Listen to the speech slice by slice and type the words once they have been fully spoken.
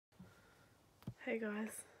Hey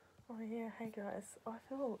guys. Oh yeah, hey guys. I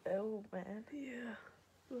feel ill, man. Yeah.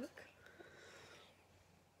 Look.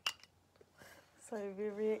 So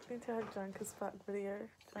we're reacting to our drunk as fuck video.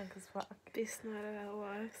 Drunk as fuck. Best night of our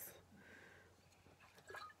lives.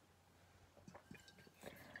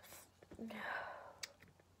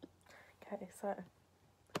 Okay, so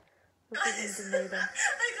this is Demeter.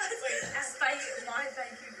 My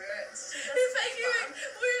fakey roots. His fakey roots.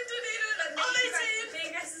 We're Dunedin and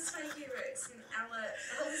Vegas's fakey roots and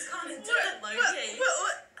Ella's kind of doing low-key.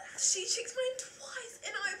 What? She checked mine twice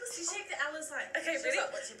and she checked Ella's like, okay, ready?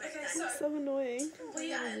 Okay, so So annoying.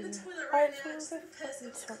 we are in the toilet I right now. feel Just like the piss.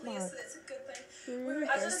 It's clear, so that's a good thing. Really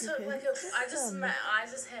I just took okay. like I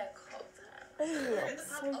just had a cocktail. Oh, that's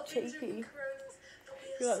so cheeky.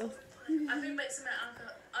 You like this? I've been mixing my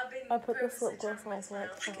alcohol. I put this lip gloss on for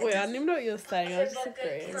like Wait, I didn't even know what you were saying. I was just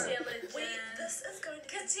agreeing. Wait, this is going to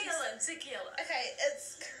tequila. Okay,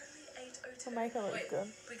 it's currently 8:02. the makeup looks good.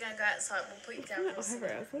 We're gonna go outside. We'll put you down. My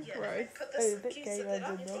eyebrows look Yeah. gross. Put Oh, this. a bit gay I did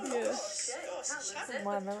that. Yeah.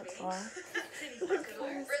 Mine looks fine. Okay,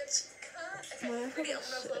 ready? I'm gonna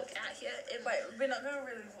vlog out here. And wait, we're not gonna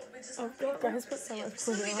really vlog. We're just. I've got Guys, put so much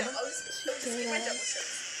pudding on.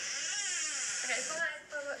 Okay, bye.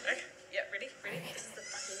 Okay, yeah, ready? This is the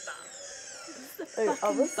fucking bar. Oh, I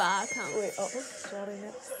was bar count. wait, I was shouting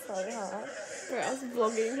it so hard. Bro, I was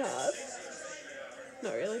vlogging hard.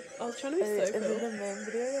 Not really. I was trying to be so Is it cool. a meme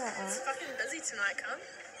video? Yeah. It's fucking busy tonight, cum.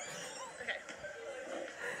 Okay.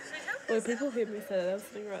 Should we come? Wait, people heard me say that. I was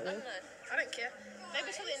sitting right there. I don't care. Maybe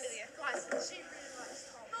till the end of the year. Guys, she really likes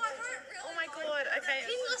Tom. No, I don't really. Oh my god, okay. I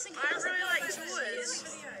really like George.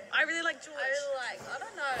 I really like George. I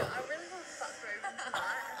don't know. I really want to fuck Ruben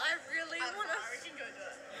tonight. I really want to. We can go do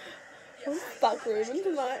it. I'm fuck Ruben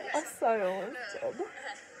tonight. I so almost did.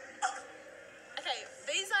 Okay,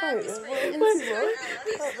 these are Wait, best what?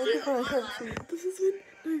 friends. This is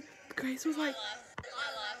when Grace was like,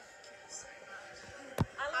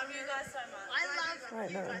 I love you guys so much. I love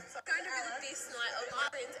Right, no. It's going to be the best night of my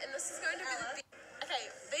friends, and this is going to be the best. Okay,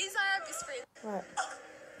 these are our best friends. Right.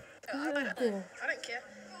 I Yeah. don't care.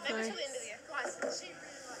 Maybe till the end of the year. Guys, she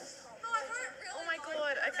really likes Tom. No, I don't really. Oh my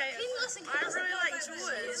god, okay. I really like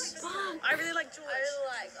George. I really like George.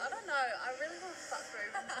 I don't know. I really want to fuck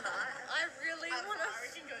Ruben tonight. I really want to. We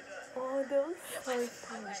can go do it. Oh, that was so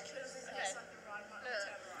funny.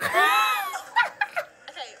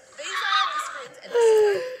 Okay, these are our best friends, and this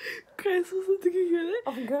is Grace wasn't thinking of it.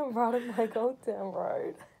 I'm going right on my Gold Town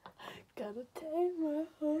Road. Gotta take my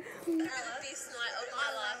heart. the best night of my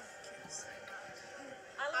life.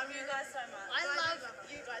 I love you guys so much. I love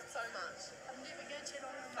you guys so much. I'm never going to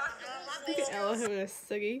Look at Ella having a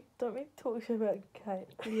ciggy. Don't make talk shit about Kate.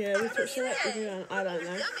 Yeah, we talk shit about everyone. I don't know.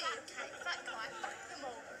 Yummy. Okay, fat guy, fuck them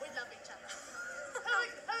all. We love each other.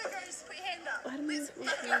 Hello, girls, put your hand up. I don't know Let's if we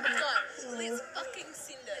fucking can. go. Let's fucking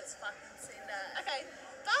send it. Let's fucking send it. Okay,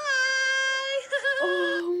 bye.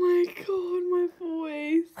 Oh my god, my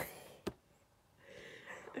voice.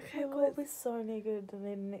 Okay, Oh well, God, we so need to do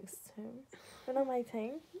the next term. When I'm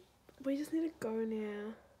 18, we just need to go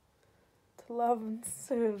now. to love and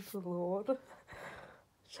serve the Lord.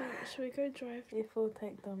 Should we go drive? Yeah, we'll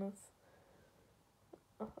take Donis.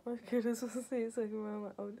 Oh my goodness, we'll see a second around my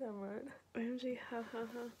Old Town Road. OMG, ha ha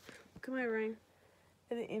ha. Look at my ring.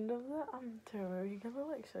 At the end of that, I'm terrible. Are you gonna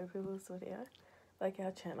like show people this video? Like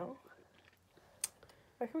our channel?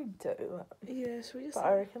 I reckon we do that. Yeah, should we just... But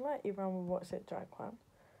I reckon like everyone will watch that drunk one.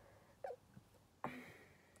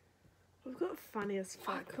 We've got funny as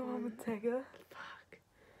fuck. Come on, on. Matega. Fuck.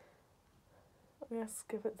 I'm gonna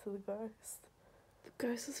skip it to the ghost. The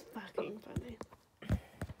ghost is fucking funny.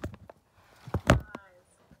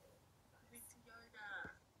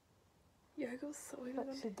 Yoga was so But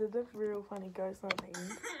even. she did a real funny ghost night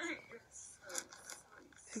thing.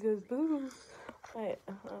 She goes, boo. Wait,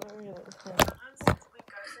 I don't really understand. The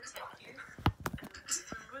ghost attack you. And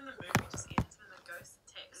when the movie just ends, when the ghost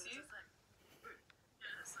attacks you, it's like,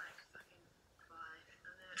 and it's like, fucking, bye.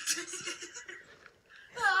 And then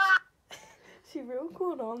She real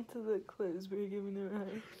caught on to the clues we were giving her.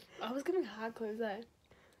 Own. I was giving hard clues, eh?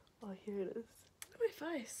 Oh, here it is. Look at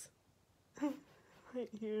my face. Wait,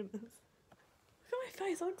 here it is. Look at my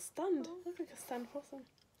face. I look stunned. I look like a stunned possum.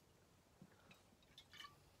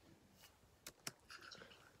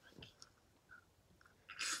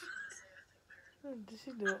 Oh, did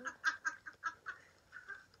she do it?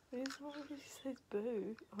 Where's why did she say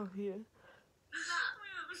boo? Oh, here.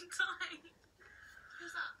 I'm dying.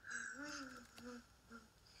 Who's that?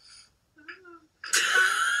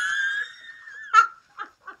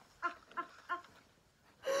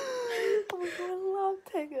 Oh my god, I love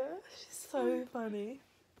Tigger. She's so funny.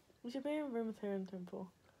 We should be in room 3 and temple.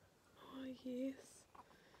 Oh, yes.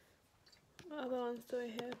 What other ones do we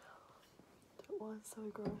have? That one's so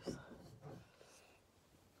gross.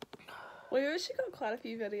 We've actually got quite a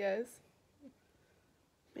few videos.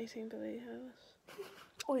 Meeting Billie Eilish.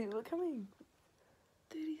 Oh, you were coming.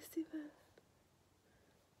 37.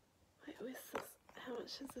 Wait, where's this? How much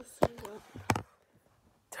is this song worth?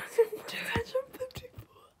 254.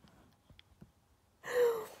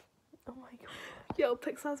 Oh my god. Yo,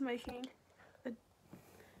 Pixar's making. This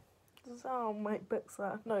is our mate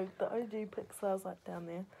Pixar. No, the OG Pixar's like down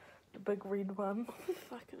there. The big red one.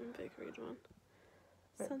 Fucking big red one.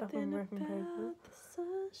 Wrapped up Something in about wrapping paper. the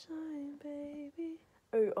sunshine, baby.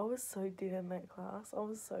 Oh, I was so dead in that class. I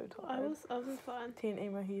was so tired. I was fine. 10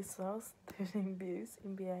 emo hairstyles, 13 views,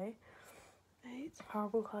 NBA, 8.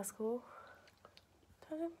 horrible classical.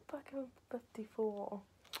 254.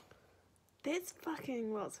 That's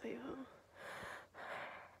fucking lots of people.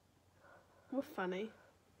 We're funny.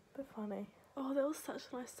 Bit funny. Oh, that was such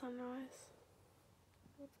a nice sunrise.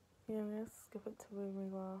 Yeah, let's skip it to when we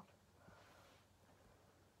laugh.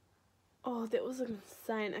 Oh, that was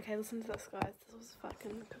insane. Okay, listen to this, guys. This was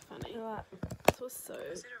fucking funny. You're like, This was so...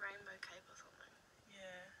 Is it a rainbow cape or something?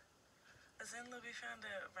 Yeah. As in, Libby found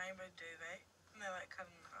a rainbow duvet, and they like cut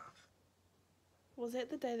it in half. Was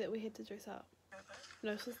that the day that we had to dress up? Rainbow?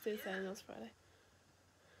 No, this was Thursday and it was Friday.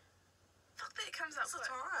 Fuck, that comes out What's the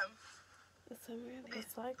quick. time? It's so weird.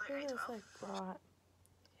 it's like, Like it's 8:12. like right.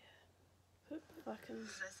 Fucking...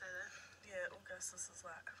 Did they say that? Yeah, Augustus is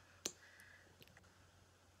like.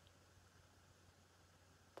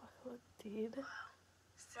 Fuck, I look dead.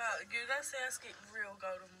 Well, you guys see us get real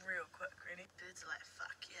golden real quick, ready? Birds are like,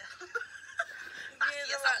 fuck yeah. Yeah,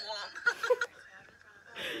 yes, they're I'm like, warm. Cloud in front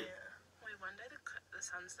of us. oh, yeah. Wait, one day the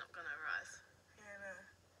sun's not gonna rise. Yeah, no.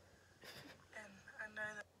 And I know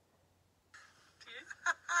that. Do you?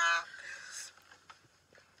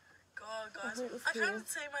 God, guys, I think it's I can't here. even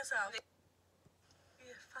see myself.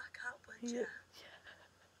 Yeah, fuck up, would Yeah. ya?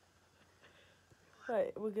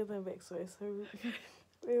 Wait, we'll give them backstory. So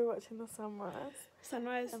we were watching the sunrise.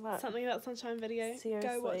 Sunrise, And, like, something about sunshine video. Go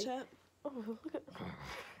seriously. watch it. Oh, look at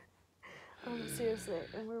seriously,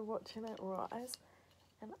 and we were watching it rise,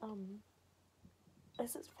 and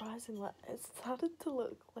as it's rising, like it started to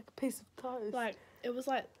look like a piece of toast. Like, it was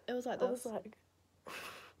like it this. was like,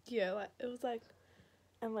 Yeah, like, it was like,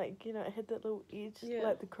 and like you know, it had that little edge, Yeah.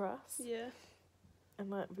 like the crust, yeah. and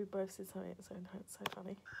like we both said something at the same time. It's so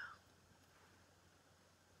funny.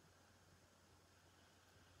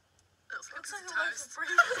 Looks like a loaf of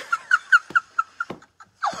bread.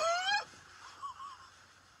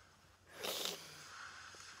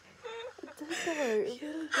 It did though. It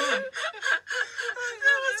really did.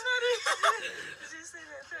 That was funny. Did you see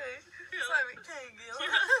that too? It's like rectangular.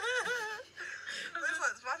 It looks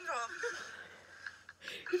like SpongeBob.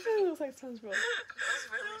 It really looks like SpongeBob. That was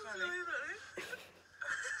really funny.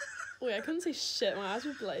 Wait, I couldn't see shit. My eyes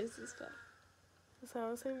were blazed and stuff. So I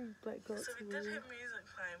was saying black dots. So we were did really- have music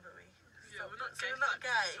playing, but we Yeah, we're not so gay. we're not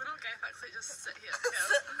gay. We're not gay fucks, they just sit here.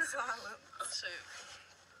 Sit in silence. Oh shoot.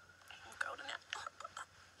 Oh, golden now.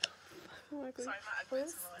 Oh my god. Sorry, my It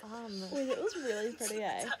ugliness was in the way. fun. Wait, it was really pretty,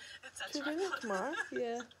 eh? It's such Should we do that tomorrow?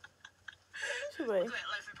 Yeah. Should we? Look at that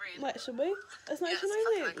loaf of bread. Wait, should we? It's not Yeah, actually it's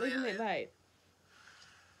fucking like leaving ugly, it late.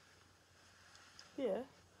 Yeah.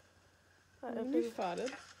 Like, if We we-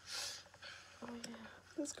 farted. oh yeah.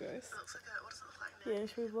 That's gross. It looks like a, what does it look like now? Yeah,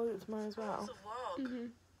 should we vlog it tomorrow as well? It's a vlog. Mhm.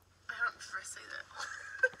 I can't first see that.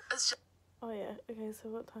 It's just Oh yeah. Okay, so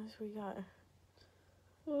what time should we go?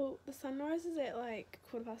 Well, the sunrise is at like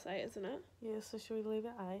 8:15, isn't it? Yeah, so should we leave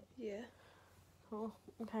at 8? Yeah. Cool.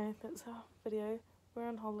 Okay, that's our video. We're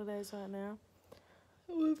on holidays right now.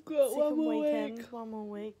 We've got Second weekend, one more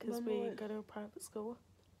week, because One we more week. go to a private school.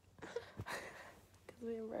 Because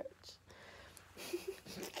we're rich.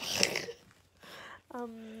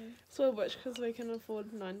 So rich because we can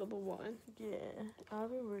afford $9 wine. Yeah, I've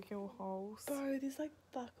been working with holes. Bro, there's like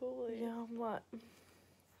fuck all there. Yeah, I'm like,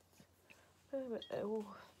 a bit ill.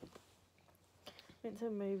 Went to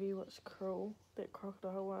a movie, watched Cruel, that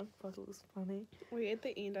crocodile one. Thought it was funny. We at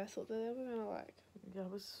the end, I thought that they were gonna like. Yeah,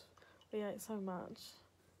 we ate so much.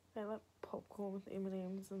 We ate like popcorn with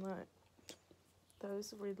M&Ms and like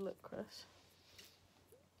those red licorice.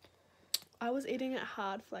 I was eating it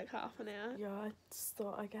hard for like half an hour. Yeah,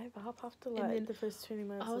 I gave up after And like then the first 20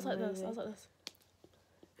 minutes. I was of like the this. I was movie. like this.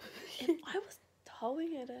 And I was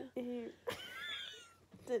towing at it. You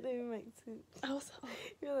didn't even make sense. I was.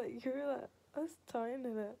 You were like, I was trying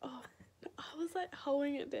at it. Oh, I was like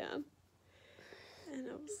holding it down, and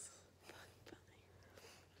it was fucking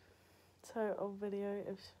funny. So I'll video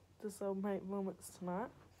if this will make moments tonight.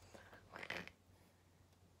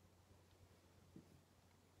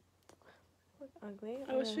 Look ugly.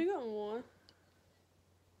 I wish we got more.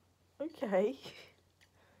 Okay.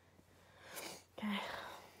 Okay.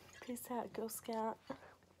 Peace out, Girl Scout.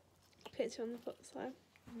 Picture on the flip side.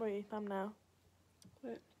 Wait, thumbnail.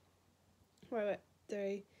 Wait.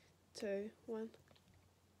 3, 2, 1.